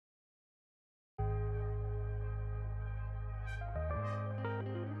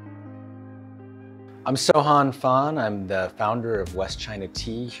I'm Sohan Fan. I'm the founder of West China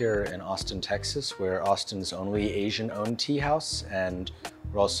Tea here in Austin, Texas. We're Austin's only Asian-owned tea house, and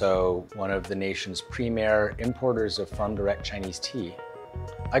we're also one of the nation's premier importers of farm-direct Chinese tea.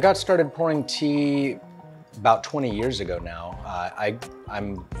 I got started pouring tea about 20 years ago now.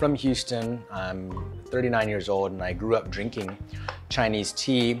 I'm from Houston. I'm 39 years old, and I grew up drinking Chinese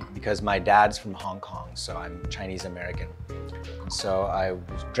tea because my dad's from Hong Kong, so I'm Chinese American. So I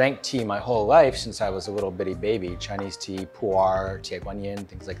drank tea my whole life since I was a little bitty baby, Chinese tea, pu'er, tie guan yin,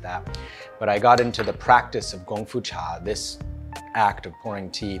 things like that. But I got into the practice of gongfu cha, this act of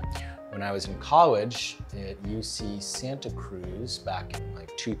pouring tea, when I was in college at UC Santa Cruz back in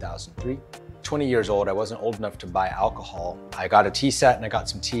like 2003. 20 years old, I wasn't old enough to buy alcohol. I got a tea set and I got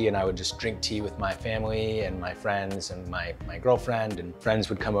some tea, and I would just drink tea with my family and my friends and my girlfriend, and friends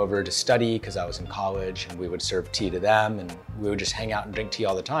would come over to study because I was in college, and we would serve tea to them, and we would just hang out and drink tea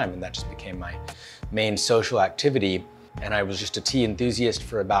all the time, and that just became my main social activity. And I was just a tea enthusiast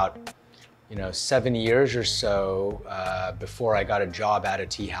for about 7 years or so before I got a job at a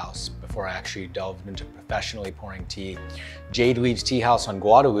tea house, before I actually delved into professionally pouring tea. Jade Leaves Tea House on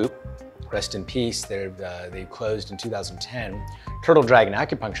Guadalupe, rest in peace. They closed in 2010. Turtle Dragon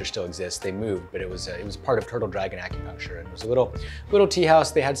Acupuncture still exists. They moved, but it was part of Turtle Dragon Acupuncture, and it was a little tea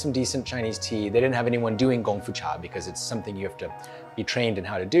house. They had some decent Chinese tea. They didn't have anyone doing gongfu cha because it's something you have to be trained in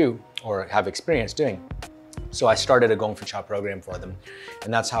how to do or have experience doing. So I started a gongfu cha program for them,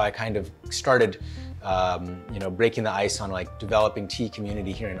 and that's how I kind of started, breaking the ice on like developing tea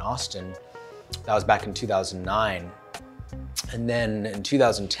community here in Austin. That was back in 2009. And then in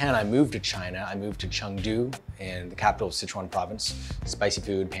 2010, I moved to China. I moved to Chengdu, in the capital of Sichuan province, spicy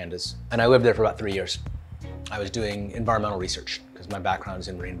food, pandas. And I lived there for about 3 years. I was doing environmental research because my background is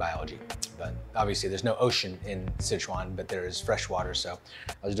in marine biology. But obviously there's no ocean in Sichuan, but there is fresh water. So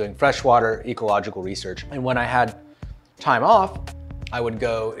I was doing freshwater ecological research. And when I had time off, I would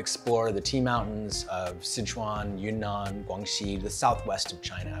go explore the tea mountains of Sichuan, Yunnan, Guangxi, the southwest of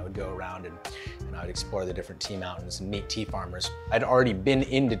China. I would go around and I would explore the different tea mountains and meet tea farmers. I'd already been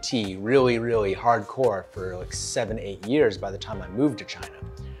into tea really, really hardcore for like 7, 8 years by the time I moved to China.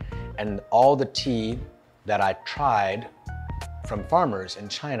 And all the tea that I tried from farmers in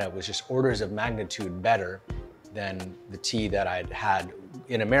China was just orders of magnitude better than the tea that I'd had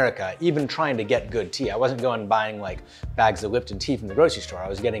in America, even trying to get good tea. I wasn't going and buying like bags of Lipton tea from the grocery store. I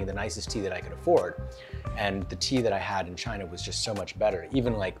was getting the nicest tea that I could afford. And the tea that I had in China was just so much better,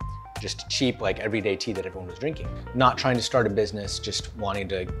 even like just cheap, like everyday tea that everyone was drinking. Not trying to start a business, just wanting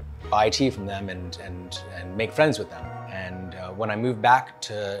to buy tea from them and make friends with them. And when I moved back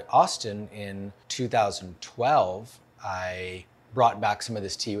to Austin in 2012, I brought back some of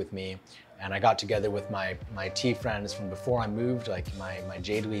this tea with me, and I got together with my tea friends from before I moved, like my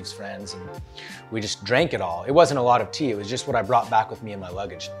Jade Leaves friends, and we just drank it all. It wasn't a lot of tea, it was just what I brought back with me in my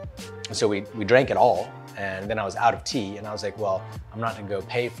luggage. And so we drank it all, and then I was out of tea, and I was like, well, I'm not gonna go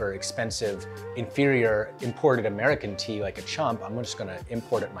pay for expensive, inferior, imported American tea like a chump. I'm just gonna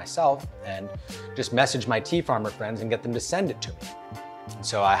import it myself and just message my tea farmer friends and get them to send it to me.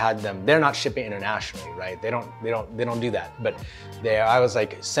 So I had them, they're not shipping internationally, right? They don't do that. But I was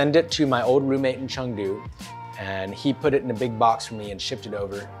like, send it to my old roommate in Chengdu, and he put it in a big box for me and shipped it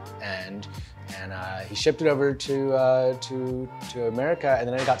over. And he shipped it over to America, and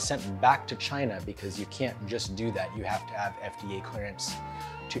then it got sent back to China because you can't just do that. You have to have FDA clearance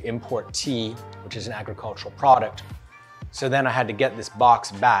to import tea, which is an agricultural product. So then I had to get this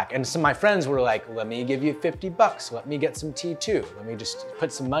box back. And so my friends were like, let me give you 50 bucks. Let me get some tea too. Let me just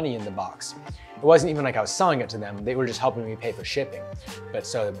put some money in the box. It wasn't even like I was selling it to them. They were just helping me pay for shipping. But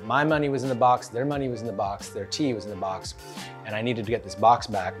so my money was in the box, their money was in the box, their tea was in the box, and I needed to get this box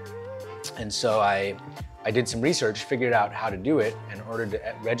back. And so I did some research, figured out how to do it. In order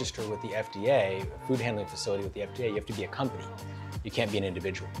to register with the FDA, a food handling facility with the FDA, you have to be a company. You can't be an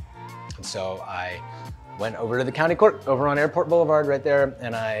individual. And so I went over to the county court over on Airport Boulevard right there,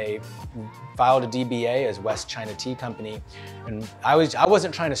 and I filed a DBA as West China Tea Company. And I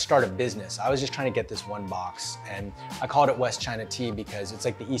wasn't trying to start a business. I was just trying to get this one box. And I called it West China Tea because it's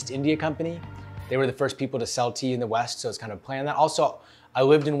like the East India Company. They were the first people to sell tea in the West, so it's kind of playing that. Also, I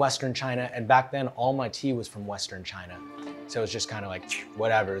lived in Western China, and back then all my tea was from Western China. So it was just kind of like,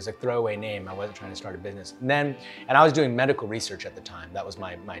 whatever, it was a throwaway name. I wasn't trying to start a business. And I was doing medical research at the time. That was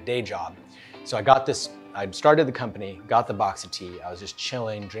my day job. So I started the company, got the box of tea. I was just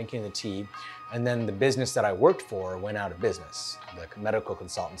chilling, drinking the tea. And then the business that I worked for went out of business. The medical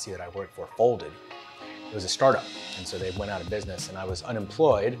consultancy that I worked for folded. It was a startup, and so they went out of business, and I was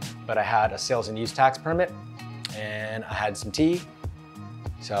unemployed, but I had a sales and use tax permit, and I had some tea,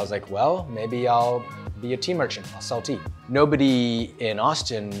 So I was like, well, maybe I'll be a tea merchant, I'll sell tea. Nobody in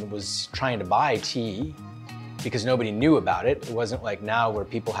Austin was trying to buy tea because nobody knew about it. It wasn't like now where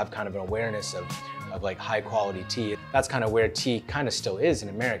people have kind of an awareness of like high quality tea. That's kind of where tea kind of still is in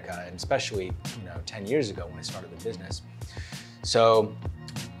America, and especially 10 years ago when I started the business. So,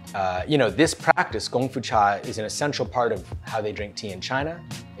 this practice, Gongfu Cha, is an essential part of how they drink tea in China.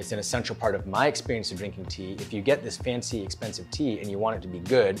 It's an essential part of my experience of drinking tea. If you get this fancy, expensive tea and you want it to be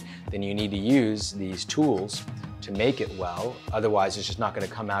good, then you need to use these tools to make it well. Otherwise, it's just not going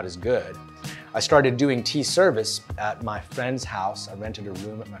to come out as good. I started doing tea service at my friend's house. I rented a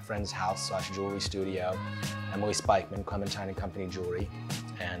room at my friend's house / jewelry studio, Emily Spikeman, Clementine & Company Jewelry.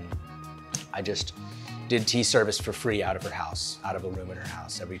 And I just did tea service for free out of her house, out of a room at her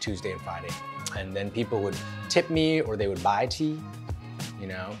house every Tuesday and Friday. And then people would tip me or they would buy tea.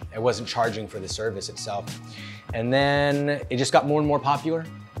 I wasn't charging for the service itself. And then it just got more and more popular.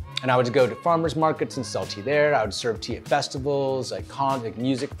 And I would go to farmers markets and sell tea there. I would serve tea at festivals, like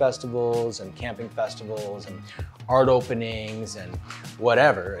music festivals and camping festivals and art openings and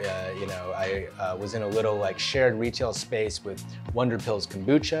whatever. I was in a little shared retail space with Wonder Pills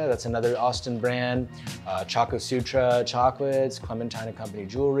Kombucha. That's another Austin brand. Choco Sutra chocolates, Clementine & Company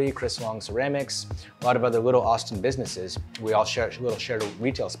Jewelry, Chris Long Ceramics, a lot of other little Austin businesses. We all shared a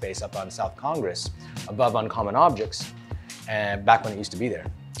retail space up on South Congress, above Uncommon Objects, and back when it used to be there.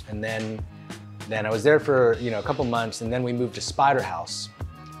 And then I was there for a couple months, and then we moved to Spider House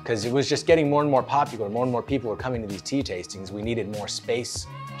because it was just getting more and more popular. More and more people were coming to these tea tastings. We needed more space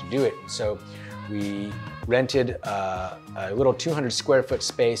to do it. So we rented a little 200 square foot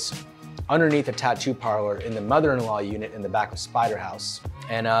space underneath a tattoo parlor in the mother-in-law unit in the back of Spider House.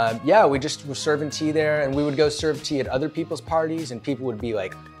 And we just were serving tea there, and we would go serve tea at other people's parties, and people would be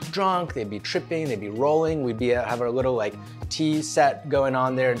drunk, they'd be tripping, they'd be rolling. We'd have our little tea set going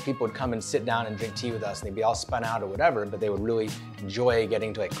on there, and people would come and sit down and drink tea with us, and they'd be all spun out or whatever, but they would really enjoy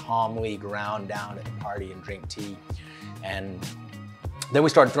getting to calmly ground down at the party and drink tea. And then we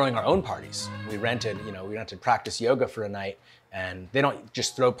started throwing our own parties. We rented Practice Yoga for a night, and they don't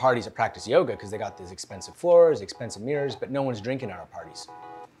just throw parties at Practice Yoga because they got these expensive floors, expensive mirrors, but no one's drinking at our parties.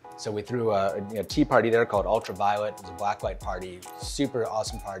 So we threw a tea party there called Ultraviolet. It was a blacklight party, super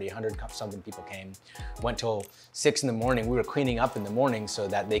awesome party. 100-something people came. Went till 6 in the morning. We were cleaning up in the morning so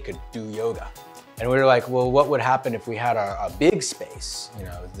that they could do yoga. And we were like, well, what would happen if we had our big space?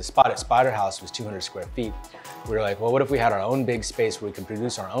 The spot at Spider House was 200 square feet. We were like, well, what if we had our own big space where we could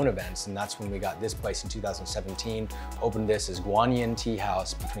produce our own events? And that's when we got this place in 2017, opened this as Guanyin Tea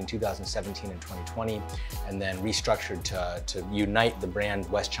House between 2017 and 2020, and then restructured to unite the brand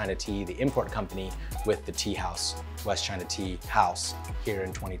West China Tea, the import company, with the tea house, West China Tea House, here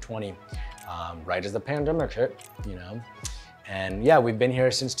in 2020, right as the pandemic hit, And yeah, we've been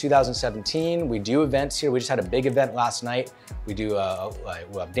here since 2017. We do events here. We just had a big event last night. We do,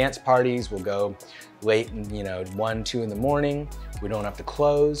 we'll have dance parties. We'll go late, 1, 2 in the morning. We don't have to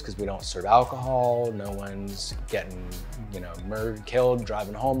close because we don't serve alcohol. No one's getting, murdered, killed,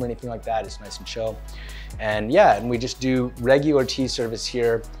 driving home or anything like that. It's nice and chill. And yeah, and we just do regular tea service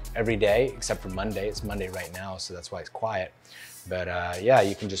here every day, except for Monday. It's Monday right now, so that's why it's quiet. But yeah,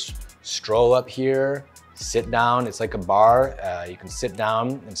 you can just stroll up here, sit down. It's like a bar. You can sit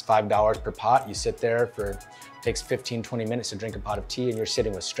down. It's $5 per pot. You sit there takes 15, 20 minutes to drink a pot of tea, and you're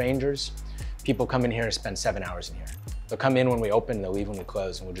sitting with strangers. People come in here and spend 7 hours in here. They'll come in when we open, and they'll leave when we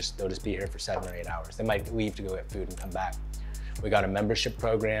close, and they'll just be here for 7 or 8 hours. They might leave to go get food and come back. We got a membership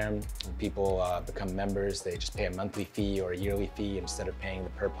program. When people become members, they just pay a monthly fee or a yearly fee instead of paying the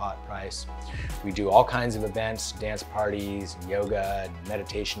per pot price. We do all kinds of events, dance parties, yoga, and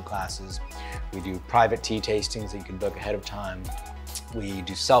meditation classes. We do private tea tastings that you can book ahead of time. We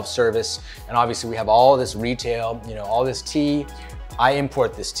do self-service, and obviously we have all this retail, all this tea. I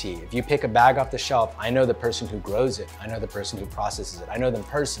import this tea. If you pick a bag off the shelf, I know the person who grows it. I know the person who processes it. I know them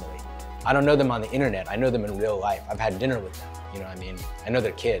personally. I don't know them on the internet. I know them in real life. I've had dinner with them. I know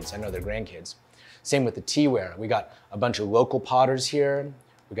their kids. I know their grandkids. Same with the teaware. We got a bunch of local potters here.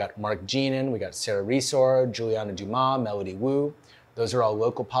 We got Mark Jeenan. We got Sarah Resor, Juliana Dumas, Melody Wu. Those are all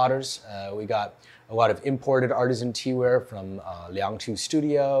local potters. We got a lot of imported artisan teaware from Liangtu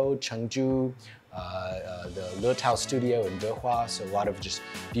Studio, Chengdu, the Le Tao Studio in Dehua. So a lot of just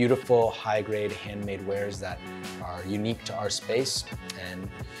beautiful, high-grade, handmade wares that are unique to our space. And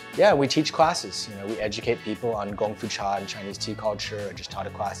yeah, we teach classes. We educate people on Gongfu Cha and Chinese tea culture. I just taught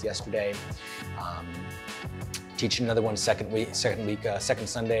a class yesterday. Teaching another one second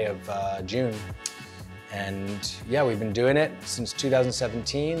Sunday of June. And yeah, we've been doing it since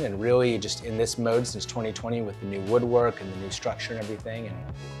 2017 and really just in this mode since 2020 with the new woodwork and the new structure and everything. And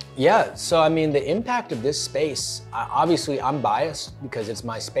yeah, so I mean, the impact of this space, obviously I'm biased because it's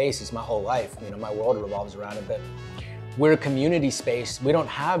my space, it's my whole life. You know, my world revolves around it, but we're a community space. We don't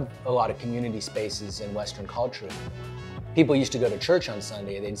have a lot of community spaces in Western culture. People used to go to church on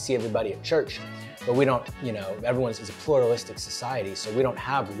Sunday, they'd see everybody at church. But we don't, you know, it's a pluralistic society, so we don't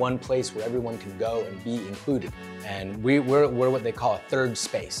have one place where everyone can go and be included. And we're what they call a third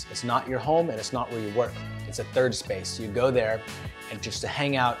space. It's not your home and it's not where you work. It's a third space. You go there and just to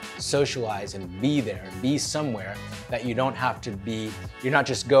hang out, socialize, and be there, be somewhere that you don't have to be, you're not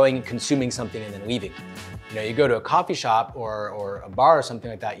just going, consuming something and then leaving. You know, you go to a coffee shop or a bar or something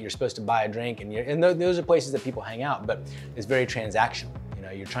like that, you're supposed to buy a drink and those are places that people hang out, but it's very transactional. You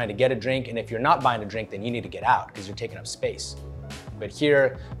know, you're trying to get a drink, and if you're not buying a drink, then you need to get out because you're taking up space. But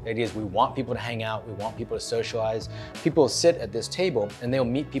here, the idea is we want people to hang out, we want people to socialize. People sit at this table and they'll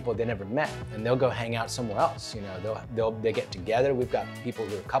meet people they never met, and they'll go hang out somewhere else. You know, they get together. We've got people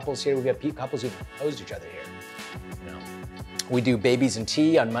who are couples here. We've got couples who proposed each other here. You know, we do babies and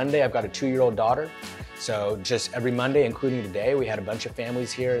tea on Monday. I've got a 2-year-old daughter. So just every Monday, including today, we had a bunch of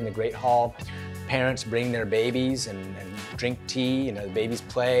families here in the Great Hall. Parents bring their babies and drink tea, you know, the babies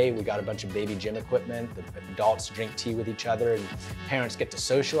play. We got a bunch of baby gym equipment. The adults drink tea with each other and parents get to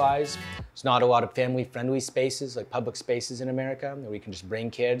socialize. There's not a lot of family-friendly spaces, like public spaces in America, where we can just bring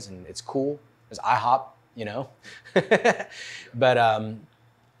kids and it's cool. There's IHOP, you know. But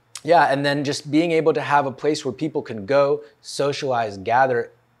yeah, and then just being able to have a place where people can go, socialize,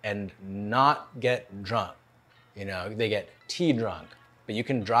 gather, and not get drunk. You know, they get tea drunk, but you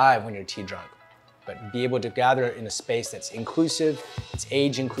can drive when you're tea drunk. But be able to gather in a space that's inclusive, it's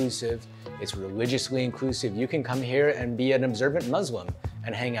age inclusive, it's religiously inclusive. You can come here and be an observant Muslim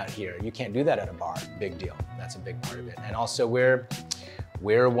and hang out here. You can't do that at a bar, big deal. That's a big part of it. And also we're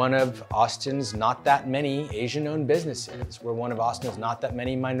one of Austin's not that many Asian-owned businesses. We're one of Austin's not that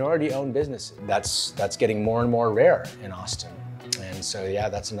many minority-owned businesses. That's getting more and more rare in Austin. And so, yeah,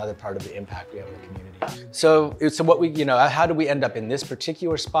 that's another part of the impact we have in the community. So what we, you know, how did we end up in this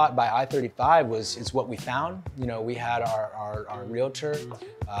particular spot by I-35 it's what we found. You know, we had our realtor,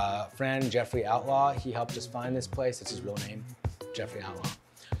 friend, Jeffrey Outlaw. He helped us find this place. That's his real name, Jeffrey Outlaw.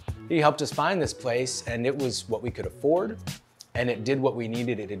 He helped us find this place, and it was what we could afford, and it did what we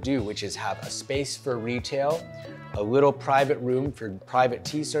needed it to do, which is have a space for retail, a little private room for private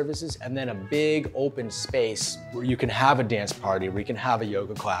tea services, and then a big open space where you can have a dance party, where you can have a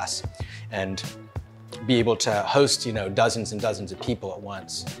yoga class, and be able to host, you know, dozens and dozens of people at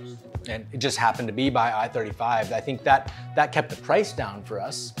once. And it just happened to be by I-35. I think that kept the price down for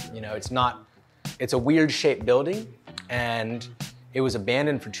us. You know, it's a weird shaped building, and it was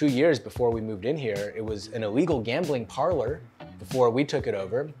abandoned for 2 years before we moved in here. It was an illegal gambling parlor before we took it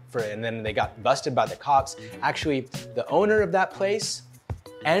over, and then they got busted by the cops. Actually, the owner of that place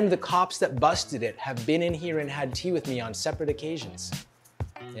and the cops that busted it have been in here and had tea with me on separate occasions.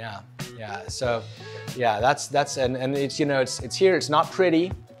 Yeah. So, yeah, and it's, you know, it's here. It's not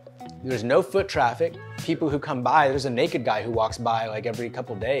pretty. There's no foot traffic. People who come by, there's a naked guy who walks by like every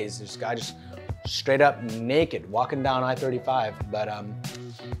couple days. There's a guy just straight up naked walking down I-35.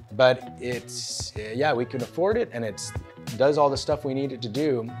 But it's, yeah, we can afford it, and it does all the stuff we need it to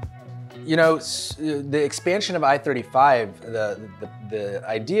do. You know, the expansion of I-35, the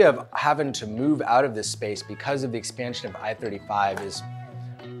idea of having to move out of this space because of the expansion of I-35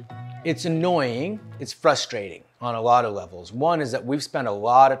 it's annoying, it's frustrating on a lot of levels. One is that we've spent a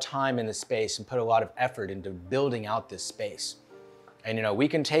lot of time in this space and put a lot of effort into building out this space. And you know, we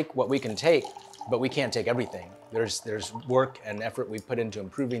can take what we can take, but we can't take everything. There's work and effort we put into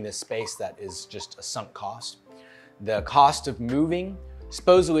improving this space that is just a sunk cost. The cost of moving,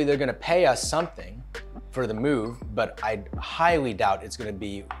 supposedly they're gonna pay us something for the move, but I highly doubt it's gonna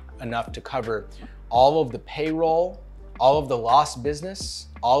be enough to cover all of the payroll, all of the lost business,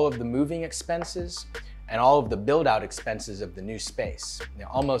 all of the moving expenses, and all of the build out expenses of the new space. You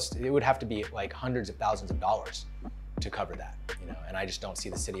know, it would have to be like hundreds of thousands of dollars to cover that, you know, and I just don't see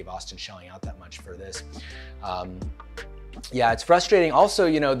the city of Austin shelling out that much for this. Yeah, it's frustrating. Also,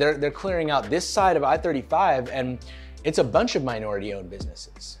 you know, they're clearing out this side of I-35, and it's a bunch of minority-owned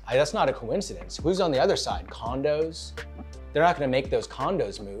businesses. That's not a coincidence. Who's on the other side? Condos? They're not gonna make those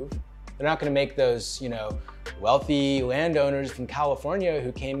condos move. They're not gonna make those, you know, wealthy landowners from California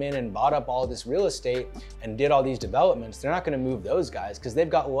who came in and bought up all this real estate and did all these developments. They're not gonna move those guys because they've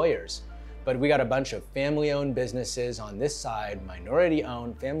got lawyers. But we got a bunch of family-owned businesses on this side,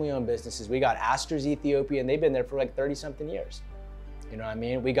 minority-owned, family-owned businesses. We got Astor's Ethiopia, and they've been there for like 30-something years. You know what I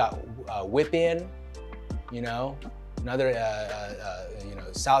mean? We got Whip In, you know, another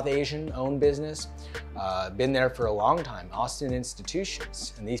South Asian owned business, been there for a long time, Austin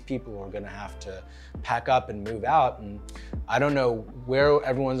institutions, and these people are gonna have to pack up and move out. And I don't know where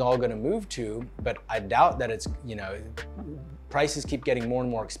everyone's all gonna move to, but I doubt that it's, prices keep getting more and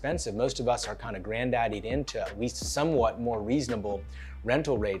more expensive. Most of us are kind of granddaddied into at least somewhat more reasonable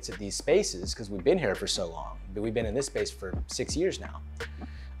rental rates at these spaces because we've been here for so long. We've been in this space for 6 years now.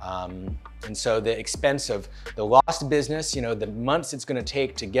 And so the expense of the lost business, the months it's gonna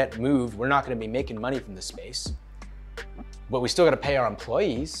take to get moved, we're not gonna be making money from the space. But we still gotta pay our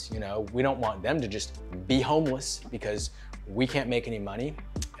employees, we don't want them to just be homeless because we can't make any money.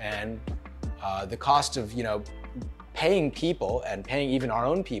 And the cost of, paying people and paying even our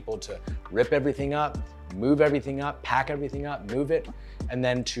own people to rip everything up, move everything up, pack everything up, move it, and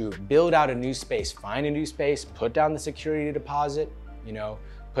then to build out a new space, find a new space, put down the security deposit,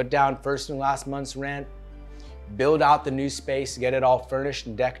 put down first and last month's rent, build out the new space, get it all furnished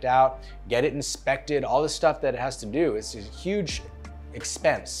and decked out, get it inspected, all the stuff that it has to do. It's a huge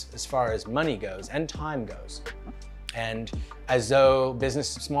expense as far as money goes and time goes. And as though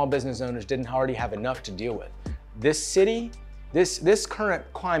small business owners didn't already have enough to deal with. This city, this current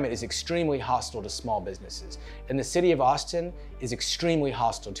climate is extremely hostile to small businesses. And the city of Austin is extremely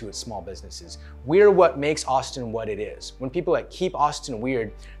hostile to its small businesses. We're what makes Austin what it is. When people keep Austin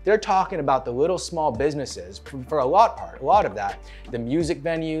weird, they're talking about the little small businesses for a lot of that, the music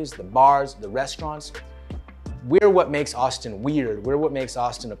venues, the bars, the restaurants. We're what makes Austin weird. We're what makes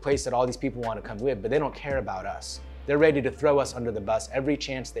Austin a place that all these people want to come live, but they don't care about us. They're ready to throw us under the bus every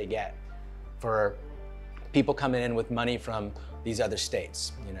chance they get for people coming in with money from these other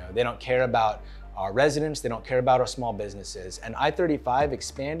states. They don't care about our residents, they don't care about our small businesses. And I-35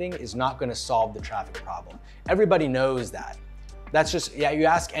 expanding is not gonna solve the traffic problem. Everybody knows that. That's just, you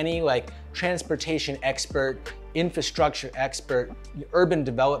ask any transportation expert, infrastructure expert, urban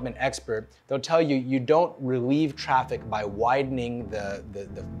development expert, they'll tell you, you don't relieve traffic by widening the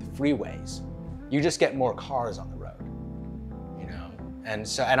freeways. You just get more cars on the road,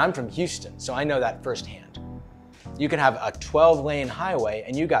 And I'm from Houston, so I know that firsthand. You can have a 12-lane highway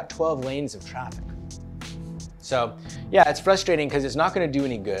and you got 12 lanes of traffic. So yeah, it's frustrating because it's not going to do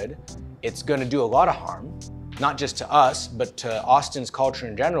any good. It's going to do a lot of harm, not just to us, but to Austin's culture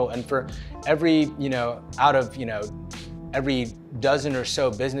in general. And for every, out of, every dozen or so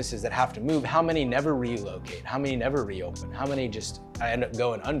businesses that have to move, how many never relocate? How many never reopen? How many just end up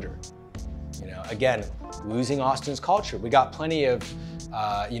going under? Again, losing Austin's culture. We got plenty of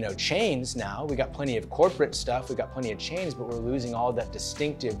chains now. We got plenty of corporate stuff. We got plenty of chains, but we're losing all that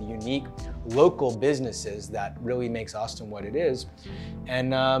distinctive, unique, local businesses that really makes Austin what it is.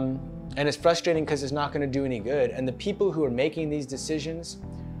 And it's frustrating because it's not going to do any good. And the people who are making these decisions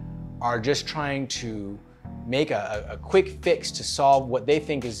are just trying to make a quick fix to solve what they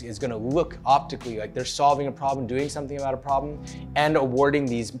think is going to look optically like they're solving a problem, doing something about a problem, and awarding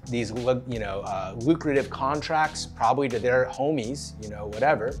these lucrative contracts probably to their homies,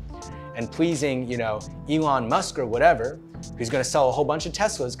 whatever, and pleasing Elon Musk or whatever, who's going to sell a whole bunch of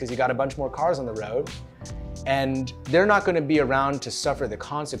Teslas because he got a bunch more cars on the road. And they're not going to be around to suffer the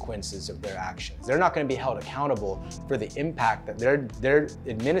consequences of their actions. They're not going to be held accountable for the impact that their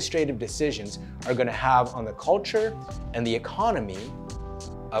administrative decisions are going to have on the culture and the economy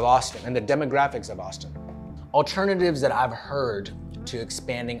of Austin and the demographics of Austin. Alternatives that I've heard to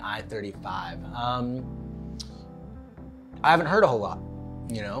expanding I-35. I haven't heard a whole lot.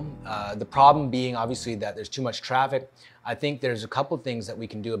 The problem being obviously that there's too much traffic. I think there's a couple things that we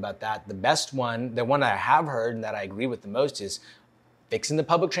can do about that. The best one, the one that I have heard and that I agree with the most, is fixing the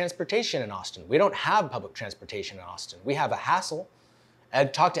public transportation in Austin. We don't have public transportation in Austin. We have a hassle.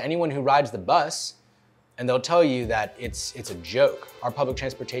 I've talked to anyone who rides the bus and they'll tell you that it's a joke. Our public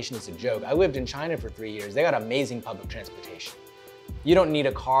transportation is a joke. I lived in China for 3 years. They got amazing public transportation. You don't need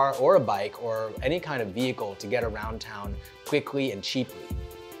a car or a bike or any kind of vehicle to get around town quickly and cheaply.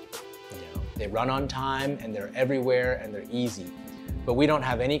 They run on time and they're everywhere and they're easy. But we don't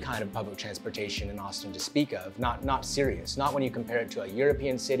have any kind of public transportation in Austin to speak of, not serious. Not when you compare it to a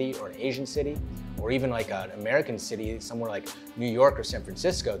European city or an Asian city, or even like an American city, somewhere like New York or San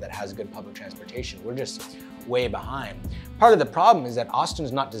Francisco that has good public transportation. We're just way behind. Part of the problem is that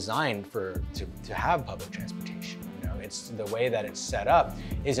Austin's not designed to have public transportation. It's the way that it's set up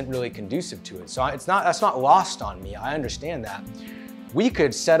isn't really conducive to it. So that's not lost on me. I understand that. We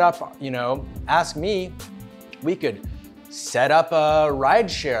could set up, ask me, we could set up a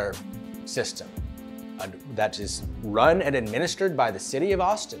rideshare system that is run and administered by the city of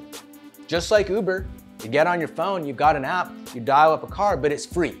Austin. Just like Uber, you get on your phone, you've got an app, you dial up a car, but it's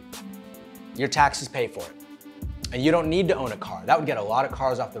free. Your taxes pay for it. And you don't need to own a car. That would get a lot of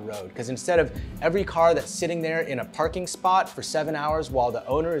cars off the road, because instead of every car that's sitting there in a parking spot for 7 hours while the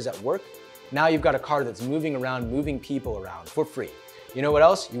owner is at work, now you've got a car that's moving around, moving people around for free. You know what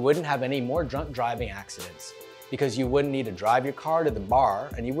else? You wouldn't have any more drunk driving accidents, because you wouldn't need to drive your car to the bar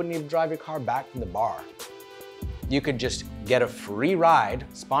and you wouldn't need to drive your car back from the bar. You could just get a free ride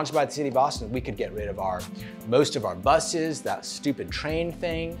sponsored by the City of Austin. We could get rid of most of our buses, that stupid train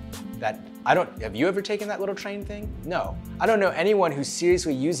thing. Have you ever taken that little train thing? No. I don't know anyone who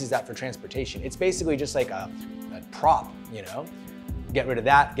seriously uses that for transportation. It's basically just like a prop, you know? Get rid of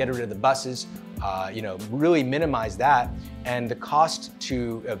that, get rid of the buses, you know, really minimize that. And the cost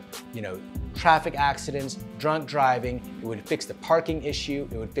to, you know, traffic accidents, drunk driving, it would fix the parking issue,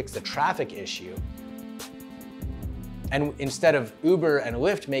 it would fix the traffic issue. And instead of Uber and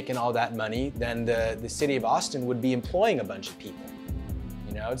Lyft making all that money, then the City of Austin would be employing a bunch of people.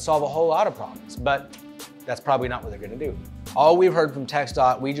 You know, it'd solve a whole lot of problems, but that's probably not what they're gonna do. All we've heard from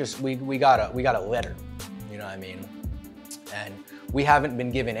TxDOT, we got a letter, you know what I mean? And we haven't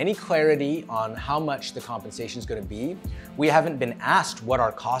been given any clarity on how much the compensation is gonna be. We haven't been asked what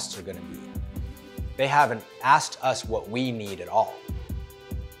our costs are gonna be. They haven't asked us what we need at all.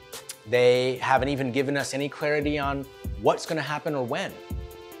 They haven't even given us any clarity on what's gonna happen or when.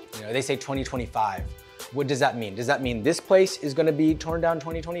 You know, they say 2025. What does that mean? Does that mean this place is gonna be torn down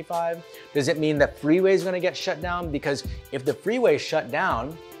 2025? Does it mean that freeway is gonna get shut down? Because if the freeway is shut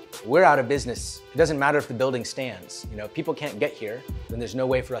down, we're out of business. It doesn't matter if the building stands. You know, if people can't get here, then there's no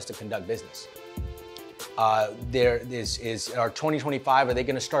way for us to conduct business. There is our 2025, are they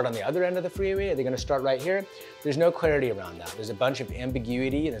gonna start on the other end of the freeway? Are they gonna start right here? There's no clarity around that. There's a bunch of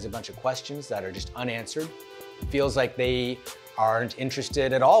ambiguity and there's a bunch of questions that are just unanswered. It feels like they aren't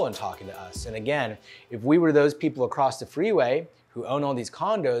interested at all in talking to us. And again, if we were those people across the freeway who own all these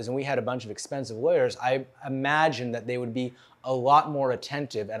condos and we had a bunch of expensive lawyers, I imagine that they would be a lot more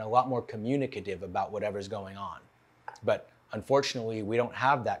attentive and a lot more communicative about whatever's going on. But unfortunately, we don't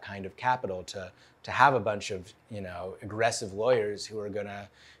have that kind of capital to have a bunch of, you know, aggressive lawyers who are gonna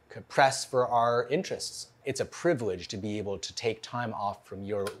press for our interests. It's a privilege to be able to take time off from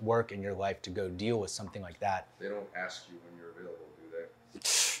your work and your life to go deal with something like that. They don't ask you when you're available, do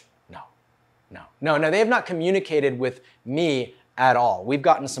they? No, they have not communicated with me at all. We've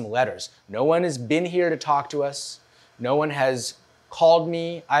gotten some letters. No one has been here to talk to us. No one has called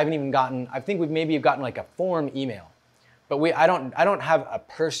me. I haven't even gotten, I think we've maybe gotten like a form email. But I don't have a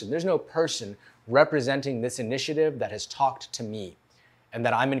person. There's no person representing this initiative that has talked to me and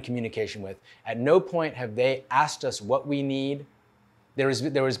that I'm in communication with. At no point have they asked us what we need. There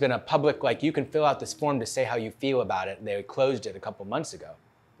has been a public, like, you can fill out this form to say how you feel about it. They closed it a couple months ago.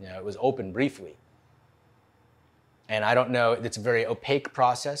 You know, it was open briefly. And I don't know, it's a very opaque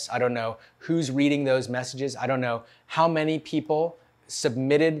process. I don't know who's reading those messages. I don't know how many people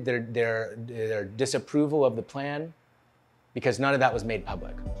submitted their disapproval of the plan, because none of that was made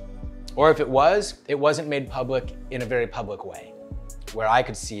public. Or if it wasn't made public in a very public way, where I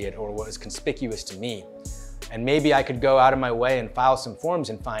could see it or was conspicuous to me. And maybe I could go out of my way and file some forms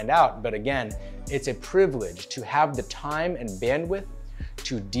and find out. But again, it's a privilege to have the time and bandwidth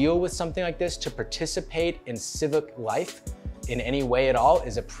to deal with something like this, to participate in civic life in any way at all,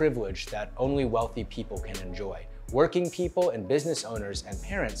 is a privilege that only wealthy people can enjoy. Working people and business owners and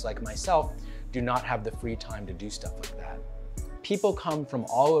parents like myself do not have the free time to do stuff like that. People come from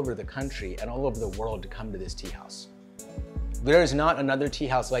all over the country and all over the world to come to this tea house. There is not another tea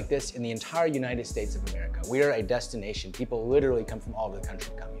house like this in the entire United States of America. We are a destination. People literally come from all over the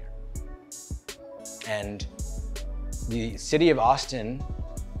country to come here. And the City of Austin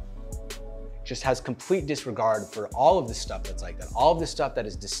just has complete disregard for all of the stuff that's like that, all of the stuff that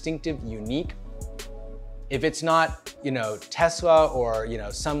is distinctive, unique. If it's not, you know, Tesla or, you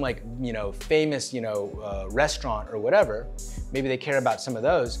know, some like, you know, famous, you know, restaurant or whatever, maybe they care about some of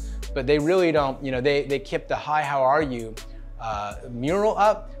those, but they really don't, you know, they kept the "Hi, how are you?" mural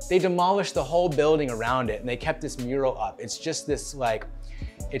up. They demolished the whole building around it and they kept this mural up. It's just this like,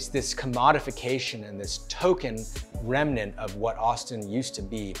 it's this commodification and this token remnant of what Austin used to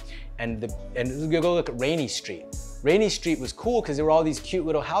be. And go look at Rainey Street. Rainey Street was cool because there were all these cute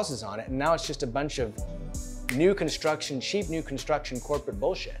little houses on it, and now it's just a bunch of new construction, cheap new construction corporate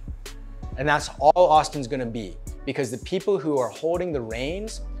bullshit. And that's all Austin's gonna be, because the people who are holding the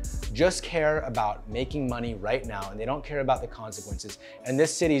reins just care about making money right now and they don't care about the consequences. And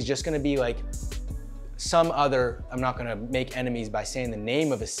this city is just gonna be like some other, I'm not gonna make enemies by saying the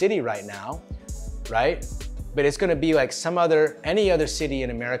name of a city right now, right? But it's gonna be like any other city in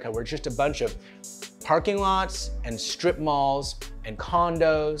America where it's just a bunch of parking lots and strip malls and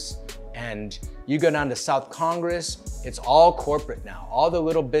condos and, You go down to South Congress, it's all corporate now. All the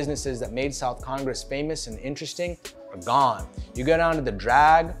little businesses that made South Congress famous and interesting are gone. You go down to the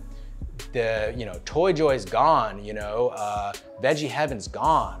drag, the Toy Joy's gone, Veggie Heaven's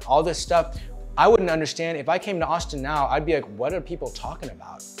gone. All this stuff, I wouldn't understand. If I came to Austin now, I'd be like, what are people talking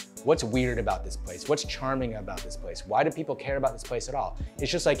about? What's weird about this place? What's charming about this place? Why do people care about this place at all? It's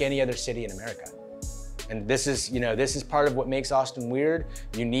just like any other city in America. And this is part of what makes Austin weird,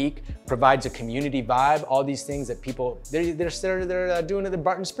 unique, provides a community vibe, all these things that people, they're doing it at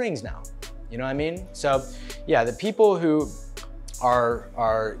Barton Springs now. You know what I mean? So yeah, the people who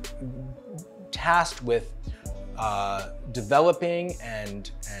are tasked with developing and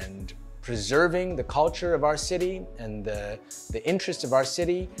preserving the culture of our city and the interests of our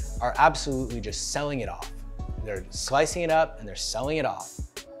city are absolutely just selling it off. They're slicing it up and they're selling it off.